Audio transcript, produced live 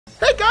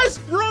Hey guys,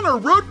 we're on our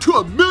road to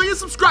 1 million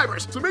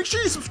subscribers, so make sure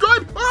you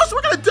subscribe or else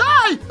we're gonna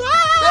die!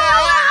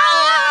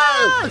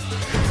 Ah!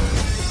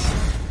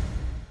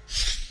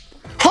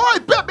 Hi,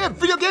 Batman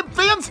video game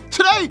fans!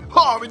 Today,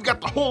 we've got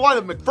the whole line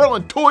of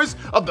McFarlane toys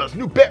of those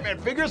new Batman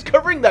figures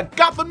covering the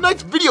Gotham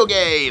Knights video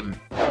game.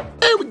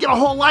 And we get a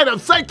whole line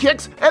of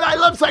sidekicks, and I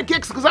love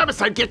sidekicks because I'm a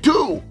sidekick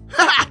too.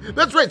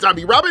 That's right,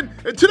 Zombie Robin.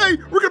 And today,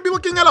 we're gonna be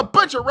looking at a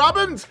bunch of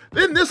Robins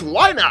in this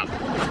lineup.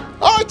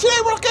 All right, today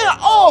we're looking at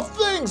all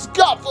things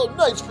Gotham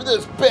Knights for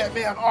this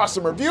Batman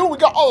Awesome review. We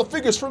got all the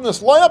figures from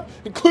this lineup,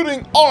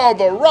 including all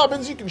the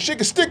Robins you can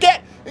shake a stick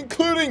at,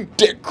 including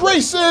Dick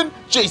Grayson,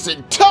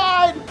 Jason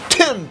Todd,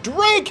 Tim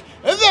Drake,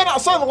 and then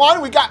outside the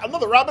line we got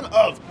another Robin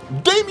of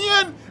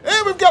Damian,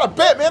 and we've got a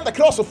Batman that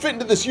can also fit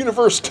into this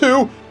universe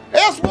too,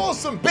 as well as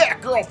some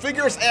Batgirl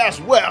figures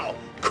as well.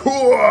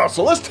 Cool,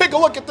 so let's take a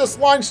look at this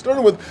line,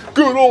 starting with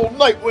good old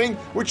Nightwing,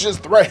 which is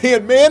the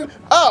right-hand man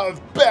of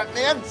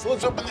Batman. So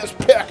let's open this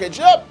package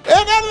up,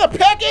 and out of the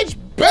package,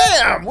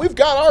 bam, we've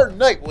got our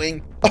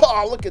Nightwing.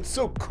 Oh, looking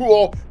so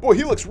cool. Boy,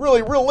 he looks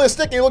really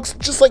realistic, and he looks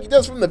just like he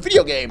does from the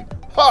video game.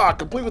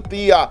 Complete with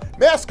the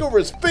mask over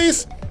his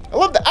face. I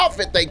love the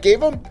outfit they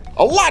gave him.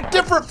 A lot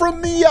different from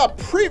the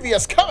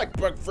previous comic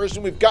book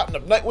version we've gotten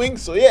of Nightwing,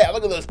 so yeah,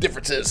 look at those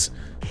differences.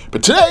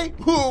 But today,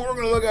 we're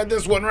going to look at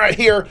this one right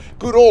here,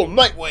 good old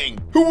Nightwing,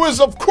 who was,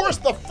 of course,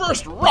 the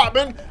first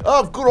Robin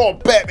of good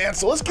old Batman.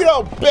 So let's get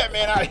old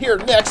Batman out of here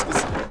next.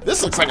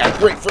 This looks like a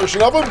great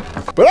version of him.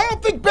 But I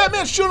don't think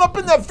Batman showed up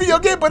in that video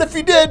game, but if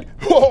he did,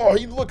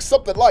 he looks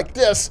something like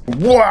this.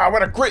 Wow,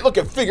 what a great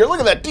looking figure. Look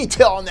at that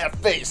detail on that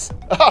face.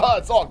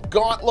 It's all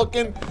gaunt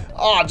looking.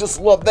 I just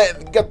love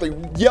that. Got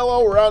the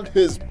yellow around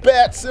his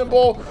bat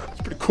symbol.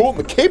 It's pretty cool.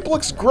 The cape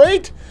looks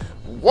great.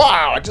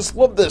 Wow, I just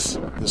love this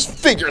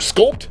figure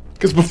sculpt.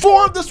 Because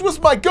before, this was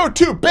my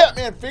go-to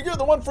Batman figure,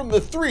 the one from the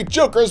 3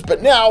 Jokers,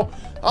 but now,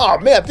 oh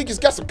man, I think he's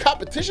got some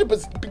competition,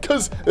 but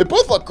because they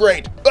both look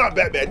great. Oh,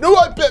 Batman, no,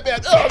 I'm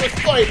Batman, oh, let's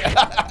fight.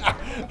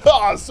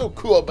 Oh, so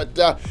cool, but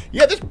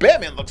yeah, this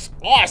Batman looks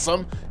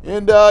awesome,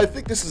 and I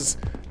think this is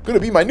gonna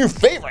be my new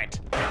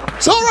favorite.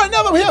 So all right,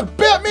 now that we have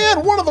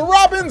Batman, one of the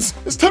Robins,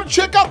 it's time to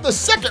check out the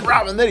second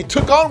Robin that he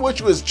took on,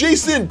 which was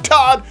Jason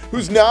Todd,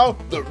 who's now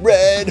the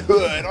Red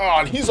Hood. Oh,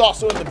 and he's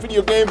also in the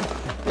video game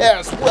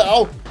as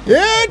well.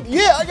 And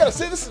yeah, I gotta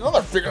say, this is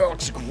another figure that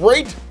looks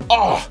great.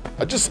 Oh,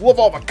 I just love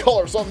all the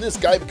colors on this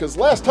guy, because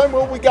last time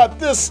when we got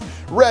this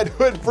Red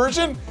Hood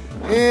version,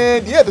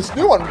 and yeah, this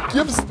new one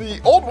gives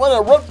the old one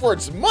a run for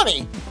its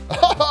money.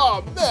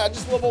 Oh man, I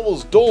just love all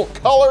those dull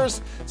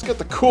colors. It's got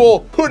the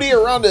cool hoodie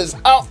around his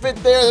outfit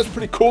there. That's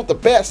pretty cool with the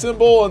bat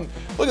symbol, and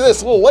look at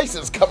this, little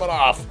laces coming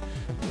off.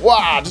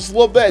 Wow, just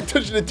love that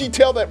attention to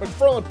detail that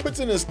McFarlane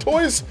puts in his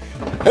toys.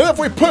 And if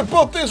we put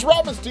both these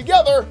Robins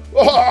together,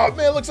 oh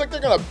man, looks like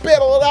they're gonna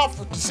battle it out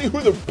to see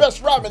who the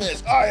best Robin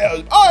is.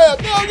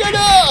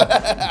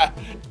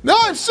 Now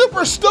I'm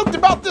super stoked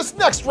about this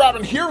next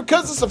Robin here,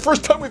 because it's the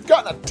first time we've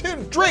gotten a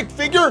Tim Drake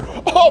figure,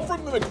 all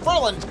from the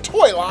McFarlane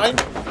toy line.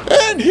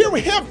 And here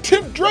we have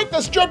Tim Drake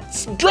that's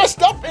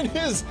dressed up in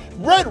his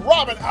Red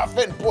Robin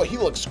outfit. And boy, he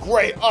looks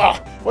great.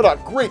 What a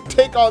great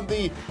take on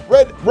the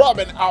Red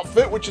Robin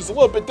outfit, which is a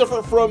little bit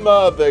different from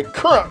the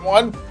current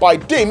one by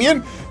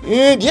Damian.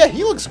 And yeah,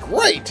 he looks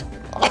great.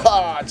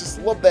 I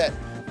just love that.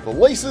 The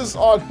laces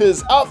on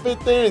his outfit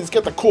there. He's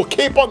got the cool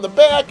cape on the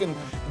back and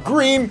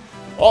green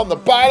on the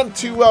bottom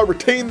to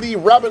retain the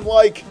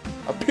Robin-like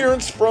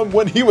appearance from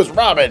when he was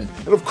Robin.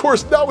 And of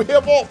course, now we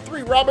have all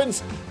 3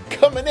 Robins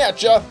coming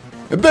at ya.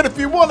 And then if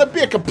you want to be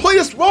a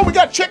completist, well, we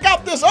got to check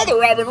out this other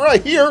Robin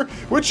right here,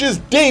 which is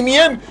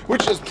Damian,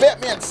 which is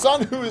Batman's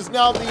son, who is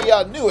now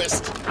the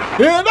newest.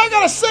 And I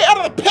gotta say,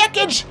 out of the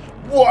package,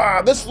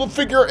 wow, this little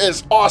figure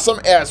is awesome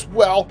as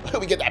well.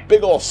 We get that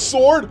big old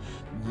sword.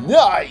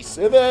 Nice.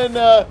 And then,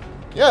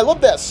 yeah, I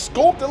love that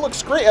sculpt. It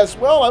looks great as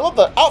well. I love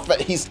the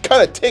outfit he's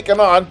kind of taken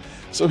on.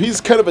 So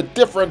he's kind of a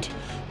different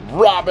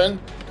Robin.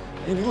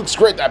 And he looks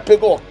great, that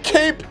big old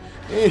cape.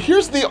 And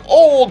here's the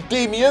old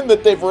Damian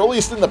that they've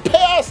released in the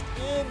past.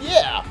 And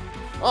yeah,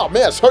 oh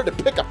man, it's hard to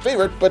pick a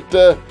favorite, but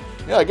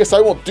yeah, I guess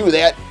I won't do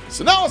that.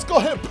 So now let's go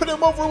ahead and put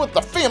him over with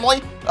the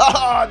family.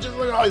 Just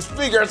look at all these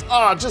figures.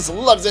 Just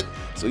loves it.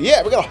 So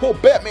yeah, we got a whole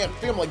Batman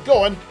family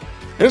going.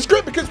 And it's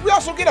great because we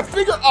also get a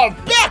figure of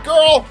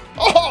Batgirl.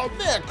 Oh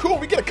man, cool.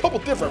 We get a couple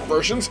different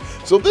versions.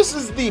 So this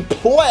is the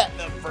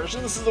Platinum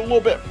version. This is a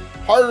little bit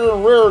harder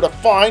and rarer to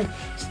find.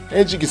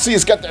 As you can see,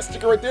 it's got that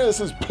sticker right there.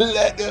 This is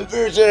Platinum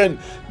version.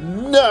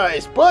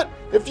 Nice. But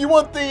if you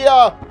want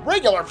the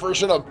regular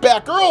version of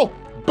Batgirl,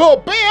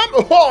 boom, bam.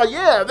 Oh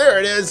yeah, there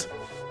it is.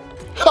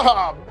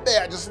 Oh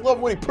man, I just love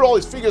when he put all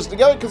these figures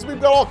together, because we've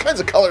got all kinds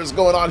of colors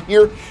going on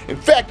here. In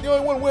fact, the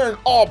only one wearing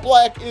all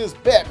black is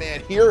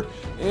Batman here.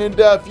 And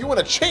if you want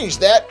to change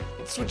that,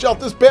 let's switch out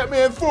this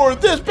Batman for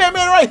this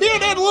Batman right here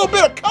and add a little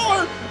bit of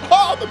color.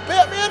 Oh, the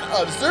Batman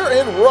of Zur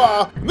and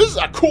Ra. And this is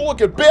a cool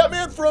looking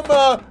Batman from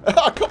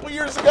a couple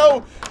years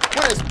ago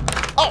when his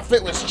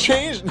outfit was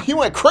changed and he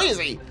went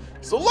crazy.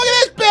 So look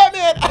at this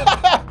Batman.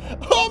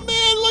 Oh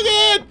man, look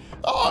at it.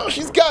 Oh,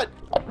 he's got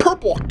a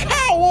purple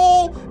cowl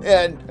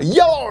and a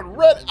yellow and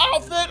red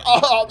outfit.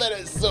 Oh, that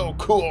is so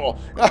cool.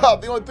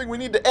 The only thing we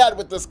need to add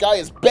with this guy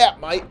is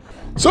Batmite.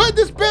 So add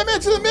this Batman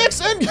to the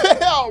mix, and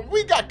yeah,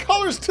 we got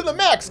colors to the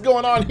max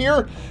going on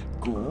here.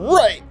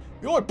 Great.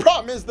 The only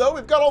problem is, though,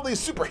 we've got all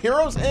these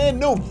superheroes and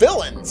no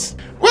villains.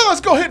 Well,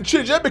 let's go ahead and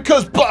change that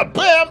because, bam,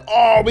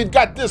 oh, we've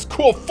got this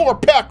cool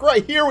 4-pack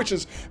right here, which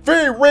is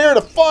very rare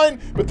to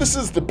find, but this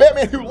is the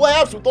Batman Who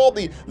Laughs with all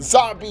the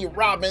zombie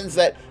Robins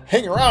that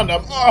hang around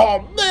him.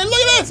 Oh, man,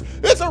 look at this.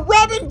 It's a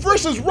Robin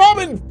versus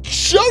Robin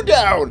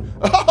showdown.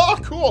 Oh,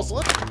 cool.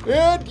 So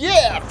and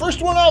yeah,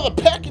 first one out of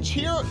the package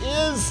here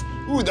is,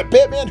 ooh, the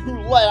Batman Who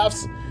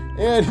Laughs.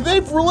 And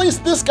they've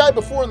released this guy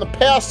before in the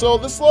past, so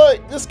this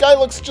guy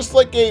looks just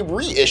like a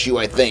reissue,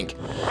 I think.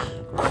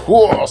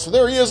 Cool, so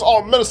there he is,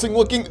 all menacing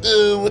looking,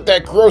 with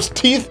that gross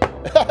teeth.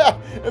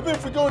 And then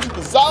if we go into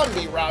the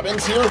zombie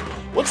Robins here,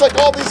 looks like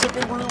all these have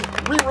been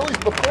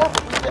re-released before,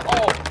 but we get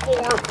all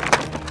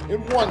 4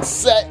 in one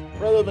set,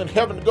 rather than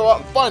having to go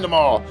out and find them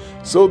all.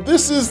 So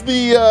this is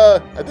the,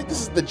 I think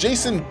this is the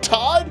Jason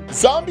Todd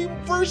zombie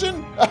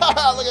version. Look at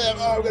that,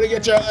 oh, I'm gonna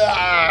get you.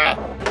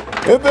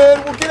 And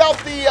then we'll get out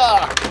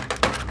the,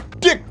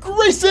 Dick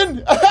Grayson!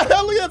 Look at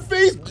that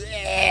face!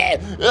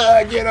 Get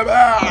him!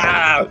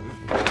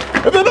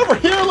 And then over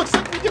here, looks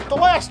like we get the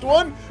last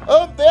one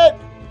of that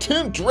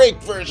Tim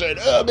Drake version.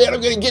 Oh man, I'm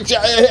gonna get you!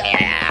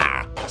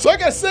 So I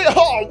gotta say,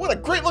 oh, what a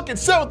great looking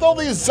set with all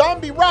these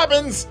zombie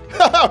Robins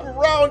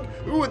around,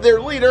 ooh,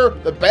 their leader,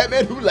 the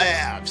Batman Who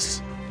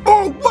Laughs.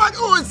 Oh, what?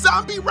 Oh,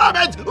 zombie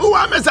Robins! Oh,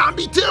 I'm a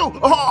zombie too!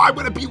 Oh, I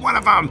want to be one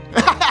of them!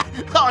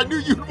 Oh, I knew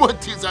you'd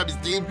want to, Zombie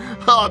Steve.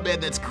 Oh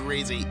man, that's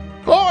crazy.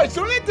 Alright,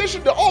 so in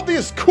addition to all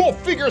these cool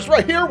figures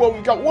right here, well,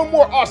 we've got one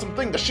more awesome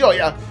thing to show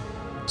you.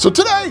 So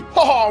today,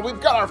 we've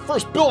got our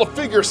first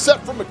Build-A-Figure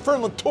set from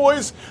McFarlane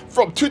Toys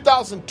from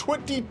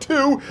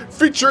 2022,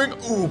 featuring,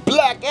 ooh,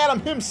 Black Adam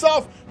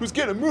himself, who's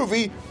getting a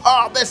movie.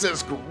 Oh, this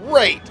is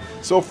great.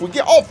 So if we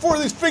get all 4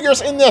 of these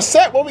figures in this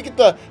set, well, we get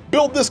to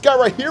build this guy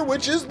right here,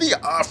 which is the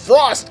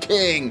Frost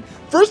King.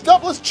 First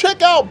up, let's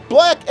check out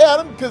Black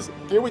Adam, because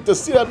I can't wait to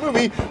see that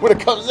movie when it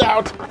comes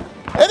out.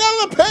 And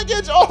out of the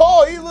package,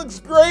 oh, he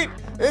looks great.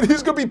 And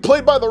he's gonna be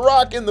played by The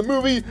Rock in the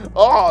movie.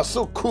 Oh,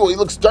 so cool. He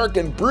looks dark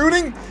and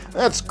brooding.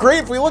 That's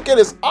great. If we look at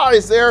his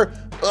eyes there,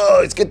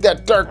 oh, he's got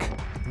that dark,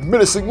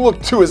 menacing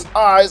look to his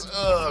eyes.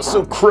 Oh,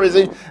 so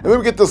crazy. And then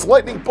we get this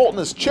lightning bolt in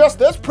his chest.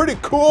 That's pretty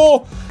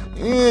cool.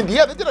 And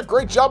yeah, they did a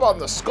great job on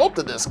the sculpt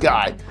of this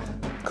guy.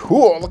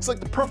 Cool, looks like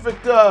the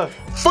perfect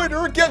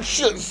fighter against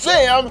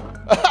Shazam.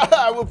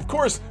 Of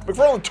course,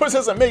 McFarlane Toys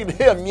hasn't made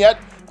him yet.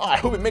 Oh, I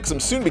hope it makes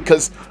him soon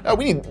because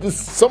we need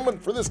someone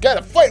for this guy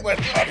to fight with.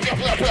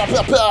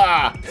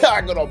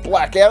 Good old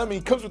Black Adam.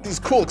 He comes with these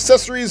cool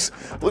accessories.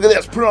 Look at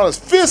this, put it on his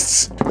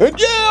fists. And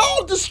yeah,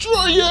 I'll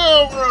destroy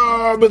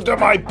you with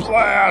my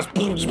blast.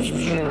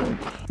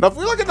 Now, if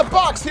we look at the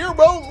box here,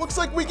 well, it looks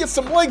like we get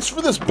some legs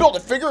for this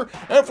Build-A-Figure.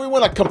 And if we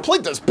want to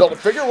complete this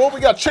Build-A-Figure, well,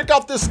 we got to check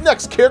out this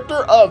next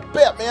character of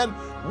Batman,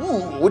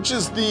 which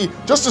is the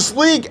Justice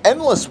League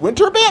Endless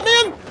Winter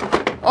Batman.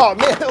 Oh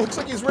man, it looks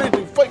like he's ready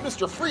to fight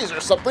Mr. Freeze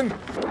or something.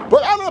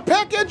 But out of the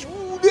package,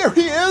 ooh, there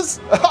he is.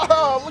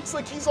 Looks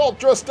like he's all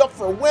dressed up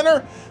for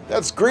winter.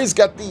 That's great. He's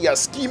got the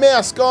ski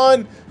mask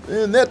on,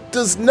 and that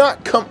does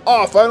not come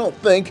off, I don't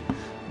think.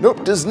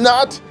 Nope, does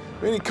not.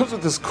 And he comes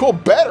with this cool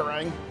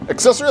batarang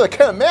accessory that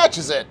kind of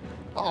matches it.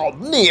 Oh,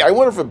 neat. I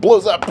wonder if it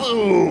blows up.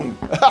 Boom.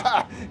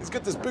 He's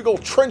got this big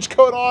old trench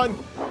coat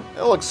on.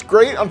 That looks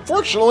great.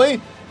 Unfortunately,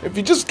 if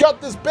you just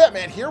got this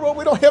Batman here, well,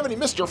 we don't have any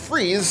Mr.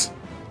 Freeze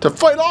to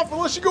fight off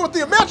unless you go with the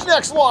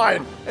Imaginext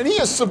line. And he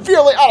is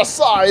severely out of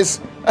size.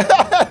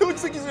 It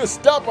looks like he's going to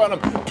stomp on him.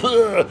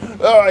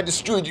 Oh, I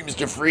destroyed you,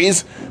 Mr.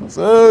 Freeze.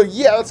 So,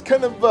 yeah, that's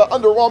kind of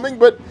underwhelming,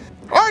 but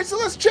alright, so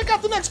let's check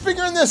out the next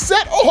figure in this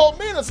set. Oh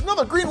man, it's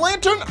another Green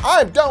Lantern.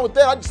 I'm down with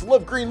that. I just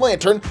love Green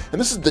Lantern.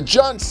 And this is the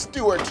John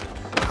Stewart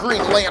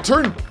Green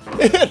Lantern.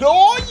 And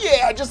oh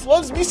yeah, just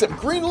loves me some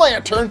Green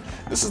Lantern.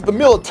 This is the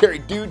military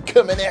dude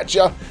coming at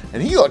you.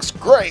 And he looks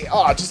great.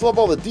 Oh, I just love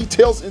all the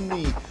details in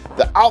the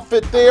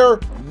outfit there.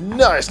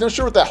 Nice. Not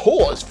sure what that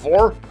hole is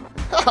for.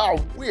 How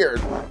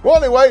weird.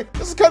 Well, anyway,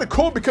 this is kind of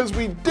cool because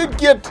we did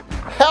get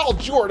Hal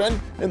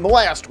Jordan in the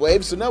last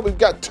wave. So now we've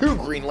got 2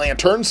 Green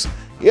Lanterns.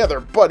 Yeah,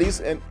 they're buddies,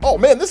 and oh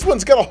man, this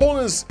one's got a hole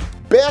in his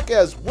back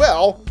as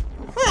well.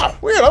 Huh,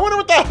 weird, I wonder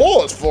what that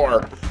hole is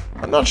for.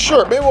 I'm not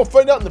sure, maybe we'll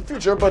find out in the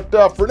future, but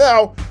for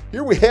now,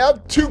 here we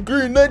have 2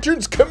 Green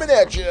Lanterns coming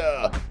at you.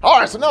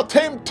 Alright, so now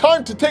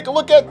time to take a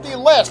look at the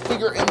last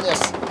figure in this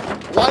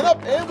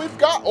lineup, and we've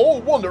got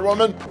old Wonder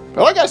Woman.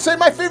 Now, I gotta say,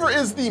 my favorite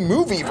is the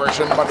movie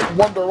version of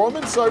Wonder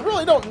Woman, so I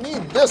really don't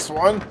need this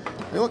one.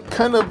 They look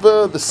kind of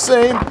the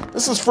same.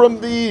 This is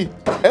from the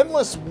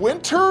Endless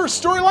Winter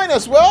storyline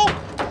as well.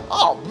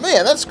 Oh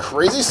man, that's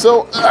crazy.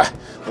 So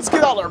let's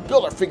get out our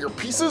Build-A-Figure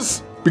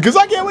pieces because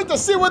I can't wait to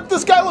see what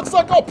this guy looks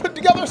like all put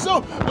together.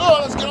 So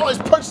let's get all these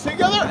parts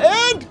together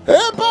and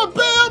bam,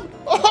 bam.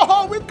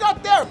 Oh, we've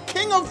got that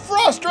King of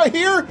Frost right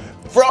here.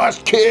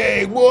 Frost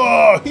King,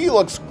 whoa, he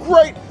looks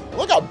great.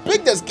 Look how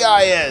big this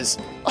guy is.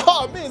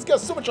 Oh man, he's got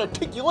so much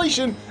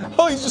articulation.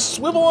 Oh, he's just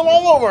swiveling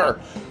all over.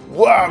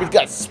 Wow, he's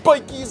got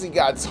spikies, he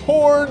got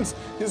horns,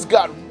 he's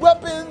got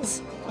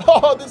weapons.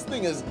 Oh, this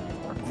thing is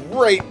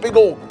great. Big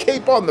old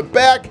cape on the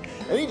back,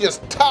 and he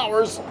just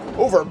towers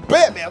over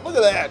Batman. Look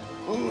at that.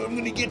 Ooh, I'm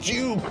gonna get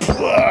you.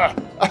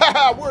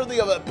 Worthy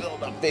of a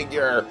build-up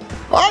figure.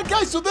 Alright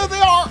guys, so there they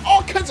are.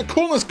 All kinds of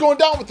coolness going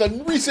down with the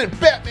recent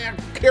Batman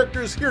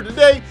characters here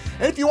today.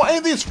 And if you want any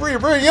of these for your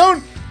very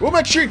own, well,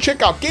 make sure you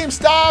check out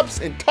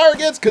GameStops and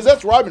Targets, because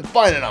that's where I've been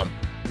finding them.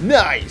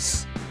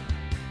 Nice.